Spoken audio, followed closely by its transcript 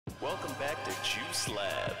welcome back to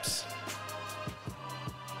JuiceLabs.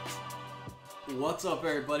 What's up,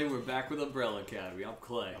 everybody? We're back with Umbrella Academy. I'm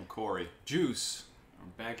Clay. I'm Corey. Juice.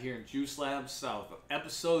 I'm back here in JuiceLabs South,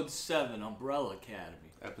 episode 7, Umbrella Academy.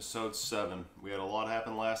 Episode 7. We had a lot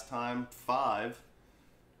happen last time. 5.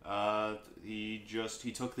 He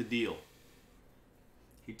took the deal.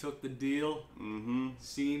 He took the deal. Mm-hmm.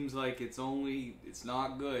 Seems like it's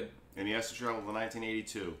not good. And he has to travel to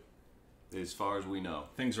 1982, as far as we know.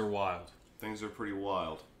 Things are wild. Things are pretty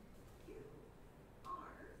wild. You are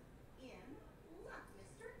in luck,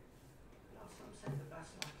 mister. You know, some say the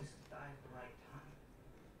best luck is to die at the right time.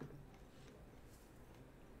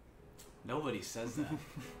 Nobody says that.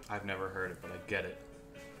 I've never heard it, but I get it.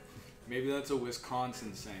 Maybe that's a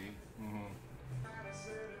Wisconsin saying. Mm-hmm.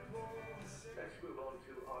 Let's move on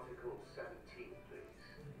to Article 17,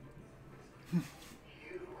 please.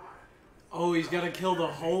 Oh, he's got to kill the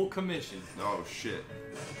whole commission. Oh, shit.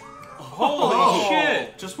 Holy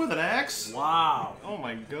shit! Just with an axe? Wow. Oh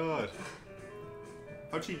my god.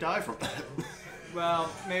 How'd she die from that? Well,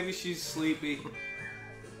 maybe she's sleepy.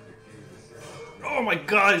 Oh my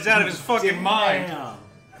god, he's out of his fucking mind! Damn.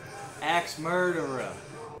 Axe murderer.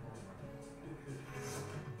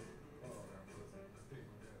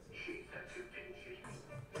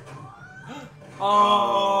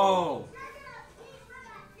 Oh!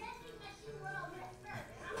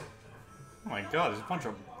 Oh my god, there's a bunch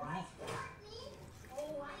of...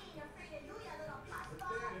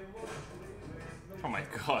 Oh my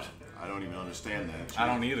god. I don't even understand that. I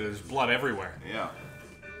don't either, there's blood everywhere. Yeah.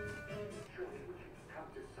 Surely we can come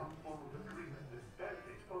to some form of agreement that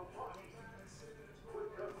benefits both parties. Quid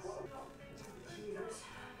pro quo.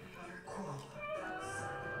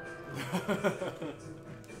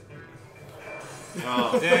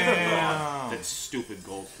 Oh, Damn! that stupid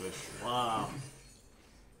goldfish. Wow.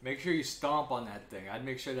 Make sure you stomp on that thing. I'd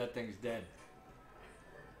make sure that thing's dead.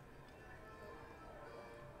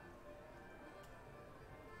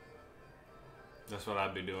 That's what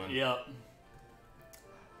I'd be doing. Yep.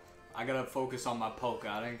 I gotta focus on my poke.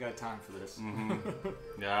 I ain't got time for this. Mm-hmm.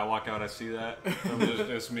 Yeah, I walk out, I see that.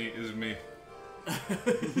 It's me.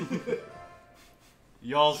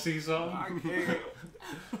 Y'all see something? I can't.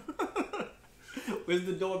 Where's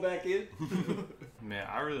the door back in? Man,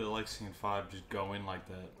 I really like seeing 5 just go in like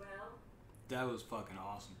that. That was fucking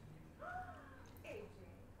awesome.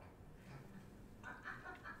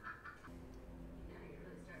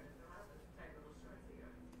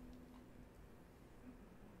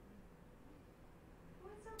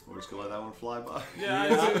 We're just gonna let that one fly by. Yeah,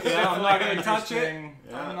 I'm not gonna touch it. Interesting.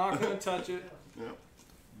 Yeah. I'm not gonna touch it. Yep.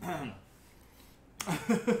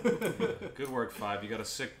 Good work, 5. You got a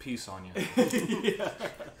sick piece on you. Yeah.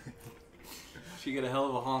 She got a hell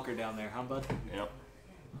of a honker down there, huh, bud? Yep.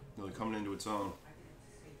 Really coming into its own.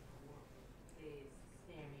 Please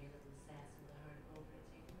spare me a little sass with a hard over it.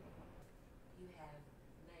 You have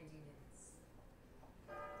 90 minutes.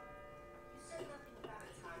 You said nothing about a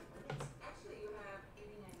time limit. Actually, you have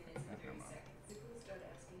 89 minutes and 30 seconds. You can start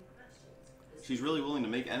asking questions. She's really willing to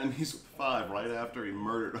make enemies with 5 right after he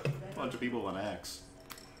murdered a bunch of people with an axe.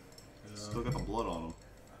 Still got the blood on him.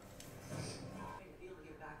 Be able to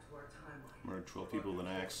get back to our timeline. Murdered 12 people with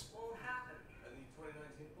an axe. Won't happen. I need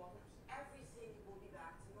 2019 ballers. Everything will be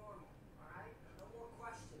back to normal. All right? No more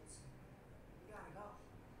questions. You gotta go.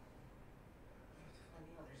 You have to find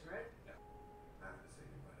the others, right? I have to say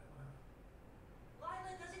goodbye to Lana.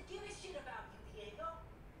 Lila doesn't give a shit about you, Diego.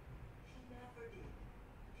 She never did.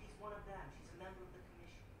 She's one of them. She's a member of the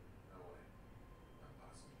commission. No way. Not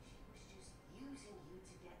possible. She was just using you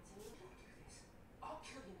to get to me. Don't do this. I'll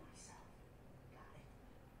kill you myself. Got it.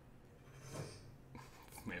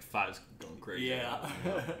 Man, 5's going crazy. Yeah.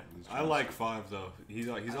 I like 5 though. He's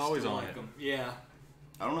always on it. Him. Yeah.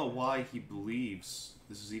 I don't know why he believes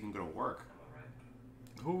this is even gonna work.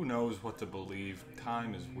 Who knows what to believe?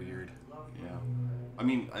 Time is weird. Yeah. I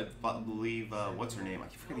mean, I believe, what's her name? I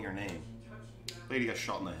keep forgetting her name. Lady got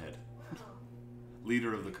shot in the head.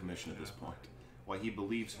 Leader of the commission at this point. Why he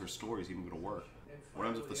believes her story is even gonna work. What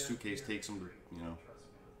happens if the suitcase takes him to, you know,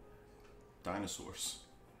 dinosaurs?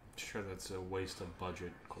 Sure, that's a waste of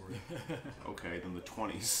budget, Corey. Okay, then the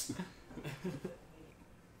 20s.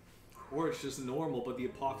 Or it's just normal, but the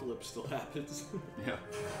apocalypse still happens. Yeah.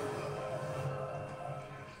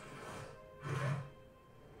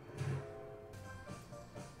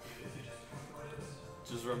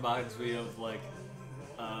 Just reminds me of like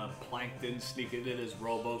Plankton sneaking in his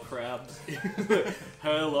robo-crabs.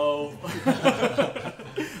 Hello.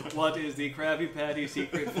 What is the Krabby Patty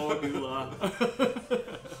secret formula?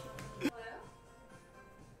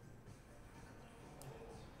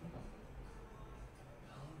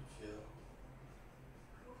 Hello,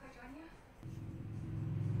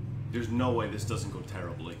 There's no way this doesn't go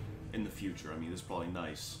terribly in the future. I mean, this is probably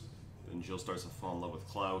nice. Then Jill starts to fall in love with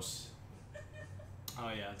Klaus. Oh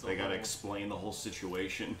yeah, it's They gotta whole- explain the whole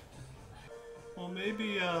situation. Well,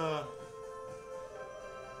 maybe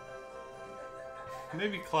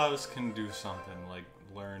Klaus can do something, like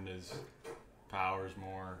learn his powers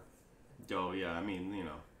more. Oh yeah, I mean, you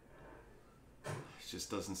know, it just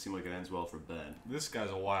doesn't seem like it ends well for Ben. This guy's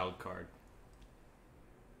a wild card.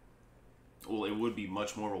 Well, it would be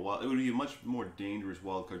much more of a wild. It would be a much more dangerous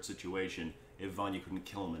wild card situation if Vanya couldn't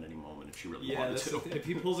kill him at any moment if she really Yeah, wanted that's to. the thing. If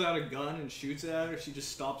he pulls out a gun and shoots at her, she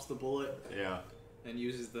just stops the bullet Yeah. and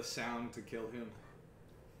uses the sound to kill him.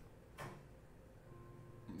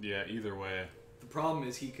 Yeah, either way. The problem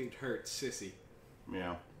is he could hurt Sissy.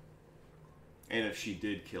 Yeah. And if she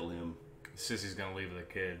did kill him, Sissy's gonna leave the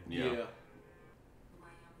kid. yeah. Lyme is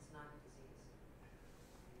not a disease.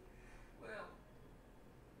 Well,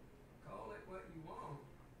 call it what you want,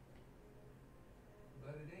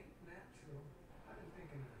 but it ain't natural. I've been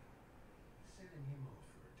thinking of sending him off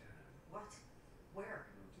for a time. What? Where?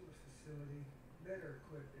 To a facility better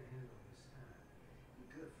equipped to handle his time. Be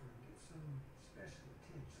good for him, get some special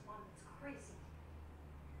attention. Mom, it's crazy. Of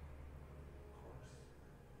course,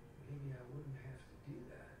 maybe I wouldn't have to do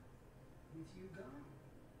that with you gone.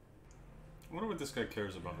 I wonder what this guy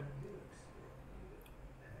cares about. I do expect you to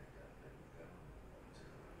pack up and go to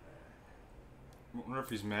come back. I wonder if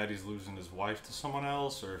he's mad he's losing his wife to someone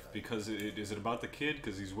else, or if because is it about the kid?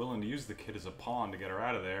 Because he's willing to use the kid as a pawn to get her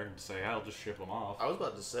out of there and say, "I'll just ship him off." I was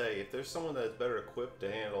about to say, if there's someone that's better equipped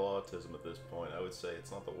to handle autism at this point, I would say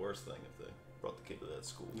it's not the worst thing if they brought the kid to that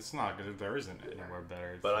school. It's not because there isn't anywhere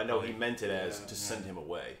better. But I know he meant it as Yeah, to send him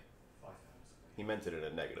away. He meant it in a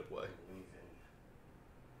negative way.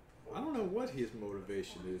 I don't know what his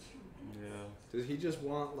motivation is. Yeah. Does he just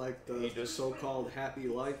want like the He just- so-called happy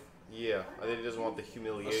life, Yeah, I think he doesn't want the a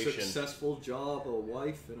humiliation. successful job, a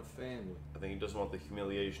wife, and a family? I think he doesn't want the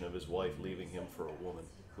humiliation of his wife leaving him for a woman,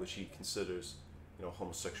 which he considers, you know,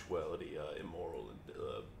 homosexuality immoral and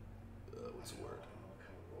what's the word?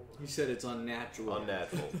 He said it's unnatural.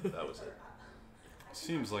 Unnatural. That was it.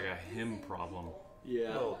 Seems like a him problem.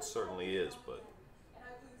 Yeah. Well, it certainly is, but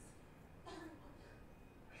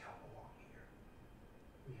We all belong here.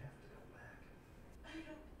 We have to go back. I don't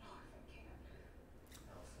know if I can.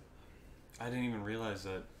 Elsa, I didn't even realize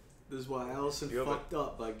that. This is why Allison You have a- fucked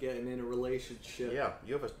up by getting in a relationship. yeah,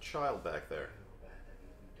 you have a child back there. go back. That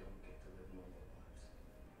means we don't get to live normal lives.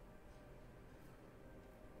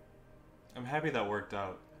 I'm happy that worked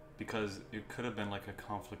out because it could have been like a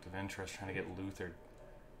conflict of interest trying to get Luther.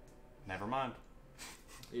 Never mind.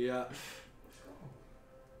 Yeah. What's wrong?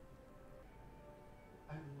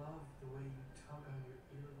 I love the way you tug on your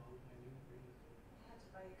earlobe when you breathe. I had to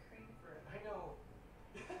buy a cream for it. I know.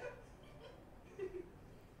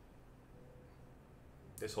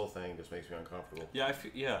 This whole thing just makes me uncomfortable. Yeah, I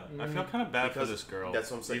feel kind of bad for this girl.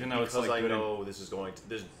 That's what I'm saying. Even though it's because like I good know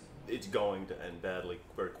it's going to end badly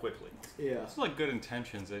very quickly. Yeah. it's like good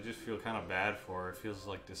intentions. I just feel kind of bad for her. It feels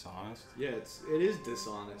like dishonest. Yeah, it is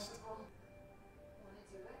dishonest. Want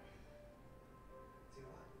to do it? Do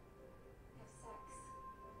what? Have sex.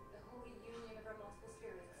 The holy union of our multiple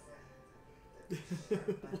spirits.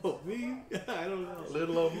 Well, me? I don't know.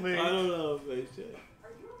 Little old me. I don't know if I should.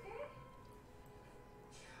 Are you okay?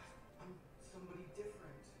 I'm somebody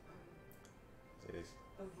different. I'm It is.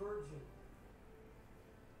 a virgin.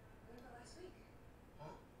 What about last week? Huh?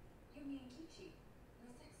 You, me, and Kichi. In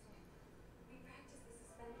the sex swing. We practiced the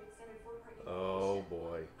suspended extended four-part unit Oh position.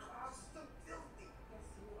 boy. I'm so filthy. Yes,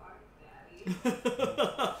 you are, Daddy.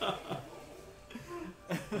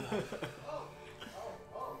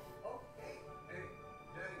 Hey,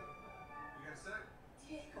 Daddy. You got a sec?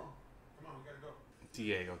 Diego. Come on, we gotta go.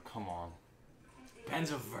 Diego, come on.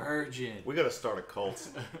 Ben's a virgin. We gotta start a cult.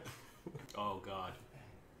 Oh God.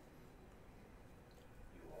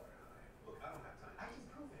 You are high. Look, I don't have time. I can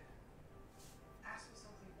prove it. Ask me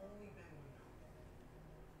something only Ben would know.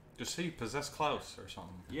 Just say you possess Klaus or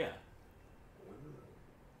something. Yeah. When we were little,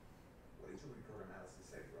 what did you reprogram Allison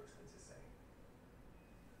say drugs meant to say?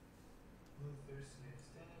 Luther Smith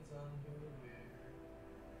stands underwear.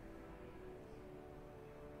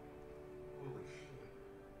 Holy shit.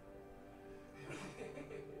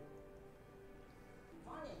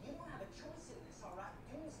 Vanya, you don't have a choice in this, all right?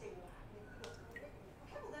 Doomsday will happen if you don't commit.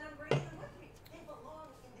 Okay, well then I'm bringing them with me. They belong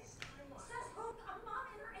in this timeline. Says who? A mom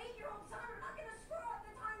and her 8-year-old son are not gonna screw up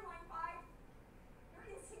the timeline, 5. You're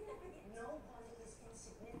insignificant. No one is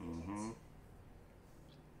insignificant.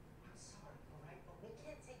 I'm sorry, all right? But we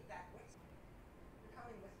can't take that risk. You're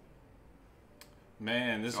coming with me.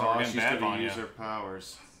 Man, this is Oh, getting she's bad gonna on use you. her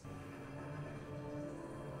powers.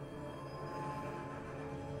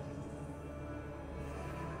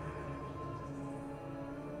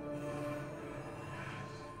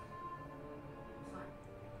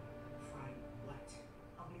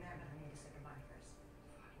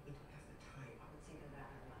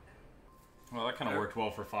 kind of worked well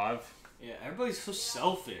for 5. Yeah, everybody's so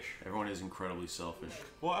selfish. Everyone is incredibly selfish.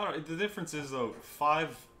 Well, I don't, the difference is though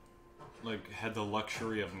 5 like had the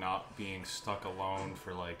luxury of not being stuck alone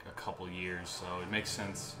for like a couple years, so it makes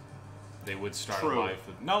sense they would start a life.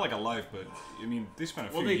 Not like a life, but I mean they spent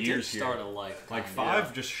a few they years did start here. a life. Like kinda.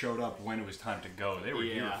 5 just showed up when it was time to go. They were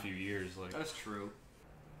here Yeah. a few years. Like That's true.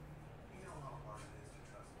 You know how hard it is to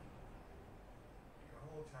trust me. Your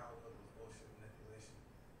whole childhood was bullshit manipulation.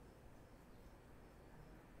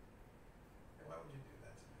 And why would you do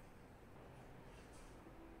that to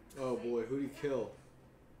me? Oh boy, who'd he kill?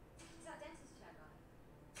 He's got dentist check on him.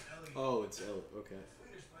 Ellie, Oh, it's Elliot. Okay.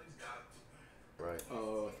 Swedish buddy's got it. Right.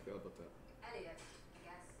 Oh, I forgot about that. Elliot, I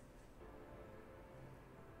guess.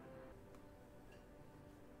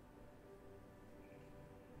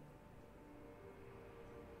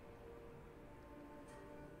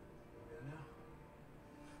 Yeah, no.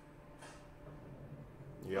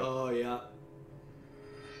 Yep. Oh yeah.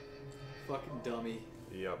 Fucking dummy.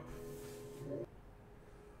 Yep. Maybe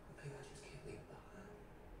I just can't leave it behind.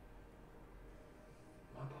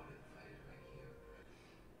 My body will fight it right here.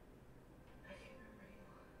 I can't remember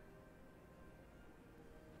anymore.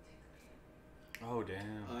 Take the pen. oh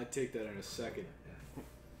damn. I'd take that in a second. I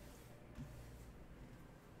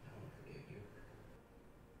won't forgive you.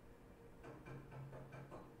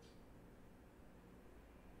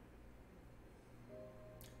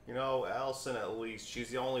 You know, Allison, at least, she's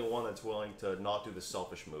the only one that's willing to not do the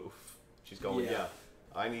selfish move. She's going, Yeah. yeah,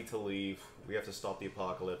 I need to leave. We have to stop the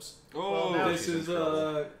apocalypse. Oh, now This she's in is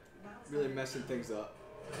trouble. really messing things up.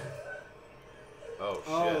 Oh, shit.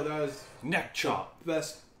 Oh, that was neck chop. the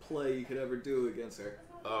best play you could ever do against her.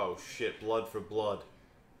 Oh, shit. Blood for blood.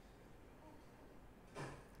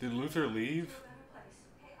 Did Luther leave? To a better place,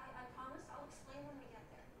 okay? I promise I'll explain when we get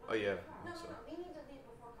there. Oh, yeah. No, So. we need to leave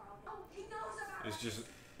before Carl. Oh, he knows about It's it. just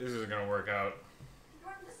this isn't gonna work out.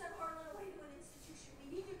 Threatened to send Harlan away to an institution. We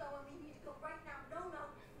need to go and we need to go right now.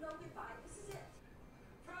 No goodbye. This is it.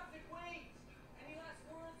 Traffic waits! Any last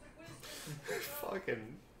words of wisdom?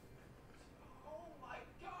 Fucking. Oh my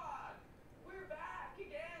god! We're back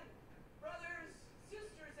again! Brothers,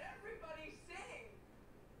 sisters, everybody sing!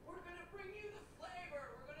 We're gonna bring you the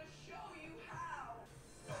flavor! We're gonna show you how!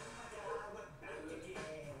 Oh my god, we're back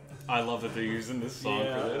again! I love that they're using this song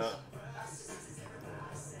Yeah. for this.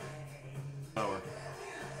 Power.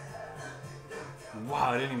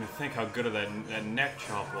 Wow, I didn't even think how good of that neck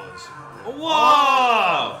chop was.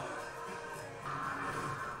 Whoa!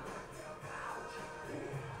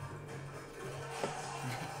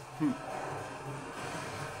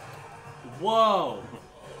 Whoa.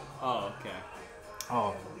 Oh, okay.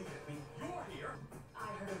 Oh, I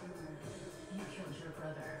heard a rumor. You killed your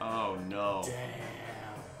brother. Oh, no.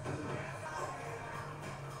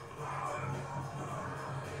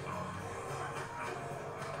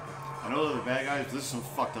 I know they're the bad guys, but this is some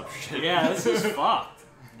fucked up shit. Yeah, this is fucked.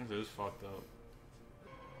 this is fucked up.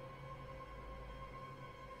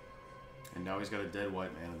 And now he's got a dead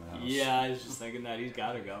white man in the house. Yeah, I was just thinking that he's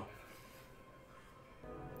gotta go.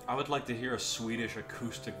 I would like to hear a Swedish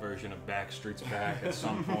acoustic version of Backstreet's Back at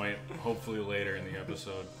some point, hopefully later in the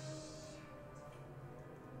episode.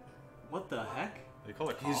 What the heck? They call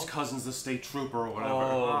it His call? cousin's the state trooper or whatever.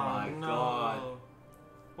 Oh my god.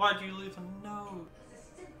 Why'd you leave a note? It's a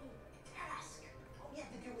simple task. All we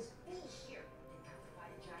have to do is be here. Didn't have to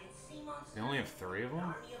fight a giant sea monster. They only have 3 of them?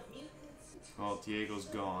 Army of mutants. Well, Diego's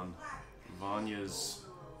gone. Vanya's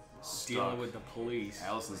stuck. Dealing with the police.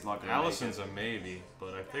 Allison's not gonna Allison's make a maybe,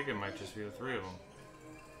 but I think it might just be the 3 of them.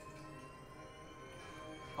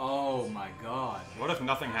 Oh my god. What if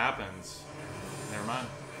nothing happens? Never mind.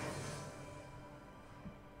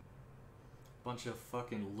 Bunch of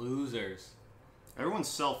fucking losers. it. Everyone's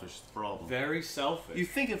selfish, is the problem. Very selfish. You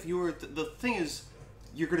think if you were... the thing is,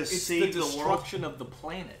 you're gonna it's save the the world. destruction of the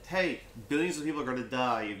planet. Hey, billions of people are gonna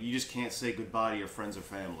die if you just can't say goodbye to your friends or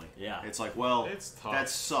family. Yeah. It's like, well, It's tough. that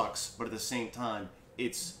sucks, but at the same time,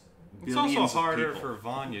 it's It's billions also harder of people. for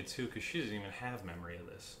Vanya, too, because she doesn't even have memory of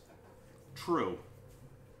this. True.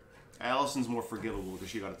 Allison's more forgivable because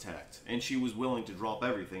she got attacked. And she was willing to drop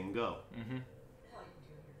everything and go.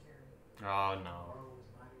 Oh, no. Carl was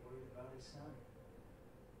mighty worried about his son.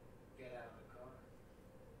 Get out of the car.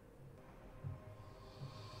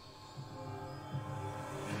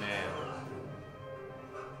 Man.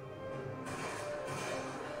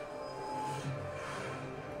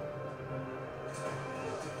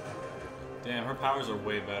 Damn, her powers are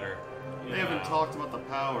way better. They haven't talked about the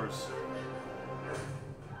powers.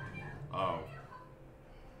 Oh.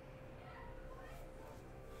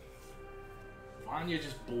 Vanya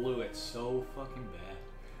just blew it so fucking bad.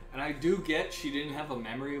 And I do get she didn't have a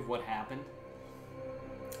memory of what happened,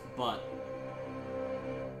 but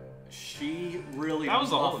she really That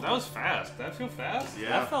was all. buffed That it. was fast. That feel fast? Yeah.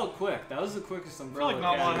 That felt quick. That was the quickest I feel umbrella. like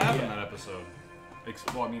not a lot academy happened yet. that episode.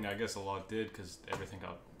 Well, I mean, I guess a lot did because everything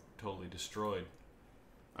got totally destroyed.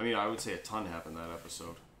 I mean, I would say a ton happened that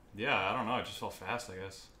episode. Yeah, I don't know. It just felt fast, I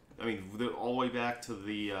guess. I mean, all the way back to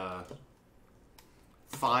the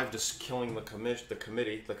 5 just killing the commission.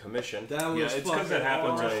 That was Yeah, it's because that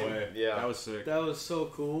happened awesome. right away. Yeah. That was sick. That was so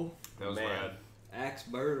cool. That was Man. rad. Axe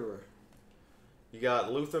murderer. You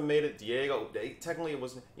got Luther made it. Diego. Technically, it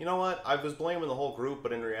wasn't. You know what? I was blaming the whole group,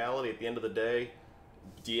 but in reality, at the end of the day,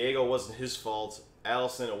 Diego wasn't his fault.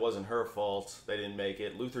 Allison, it wasn't her fault. They didn't make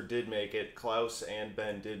it. Luther did make it. Klaus and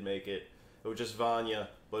Ben did make it. It was just Vanya,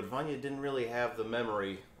 but Vanya didn't really have the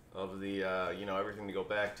memory of the everything to go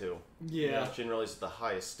back to. Yeah. She didn't realize the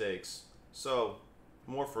highest stakes, so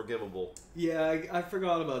more forgivable. Yeah, I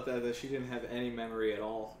forgot about that she didn't have any memory at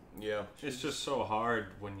all. Yeah, It's just so hard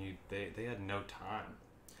when they had no time.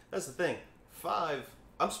 that's the thing. 5.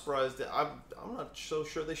 I'm surprised that I'm not so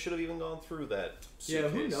sure they should have even gone through that. Yeah,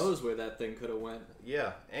 who suitcase. knows where that thing could have went.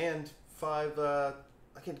 Yeah, and 5. I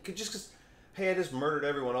could just cause. Hey, I just murdered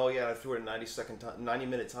everyone. Oh yeah, I threw a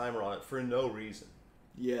 90-minute timer on it for no reason.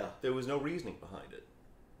 Yeah. There was no reasoning behind it.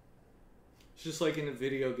 It's just like in a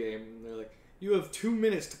video game, and they're like, you have 2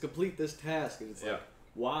 minutes to complete this task, and it's Yeah. like,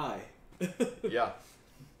 why? Yeah,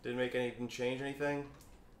 didn't change anything.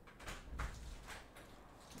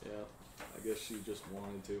 Yeah, I guess she just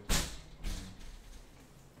wanted to.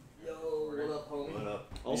 Yo, what up, homie? What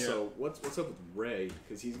up? Also, what's up with Ray?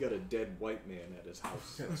 Because he's got a dead white man at his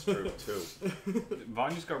house. That's true too.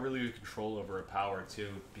 Vanya's got really good control over her power too,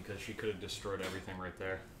 because she could have destroyed everything right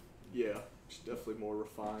there. Yeah, she's definitely more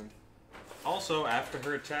refined. Also, after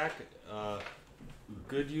her attack,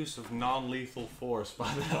 good use of non-lethal force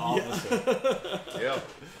by that officer. Yeah.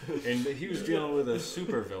 And he was dealing with a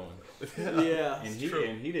supervillain, Yeah, and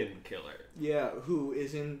he didn't kill her. yeah, who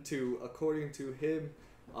is into, according to him,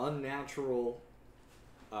 unnatural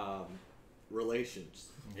relations.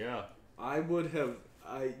 Yeah.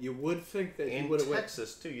 You would think that he In would have went.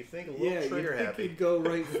 Texas too. You think a little Yeah, trigger you'd think happy. he'd go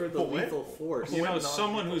right for the When? lethal force. You know, Went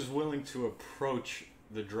someone non-lethal. who's willing to approach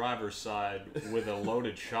the driver's side with a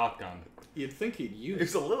loaded shotgun. You'd think he'd use.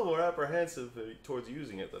 He's a little more apprehensive towards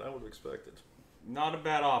using it than I would have expected. Not a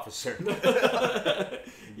bad officer.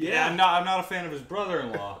 Yeah. I'm not a fan of his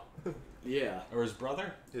brother-in-law. Yeah. Or his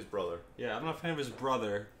brother? His brother. Yeah, I'm not a fan of his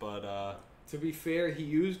brother, but To be fair, he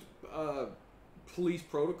used police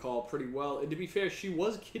protocol pretty well. And to be fair, she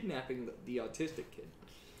was kidnapping the autistic kid.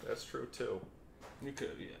 That's true too. you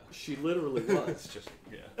could, yeah. She literally was. It's just,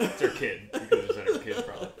 yeah. It's her kid. You could have said her kid,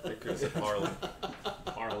 probably. They could have said Harlan.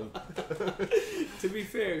 Harlan. To be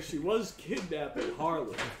fair, she was kidnapping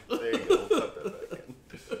Harlan. There you go. We'll cut that back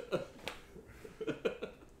in.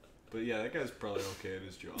 But yeah, that guy's probably okay at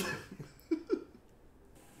his job.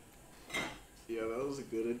 Yeah, that was a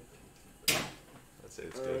good one. I'd say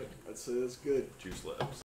it's All good. right, I'd say that's good. JuiceLabs.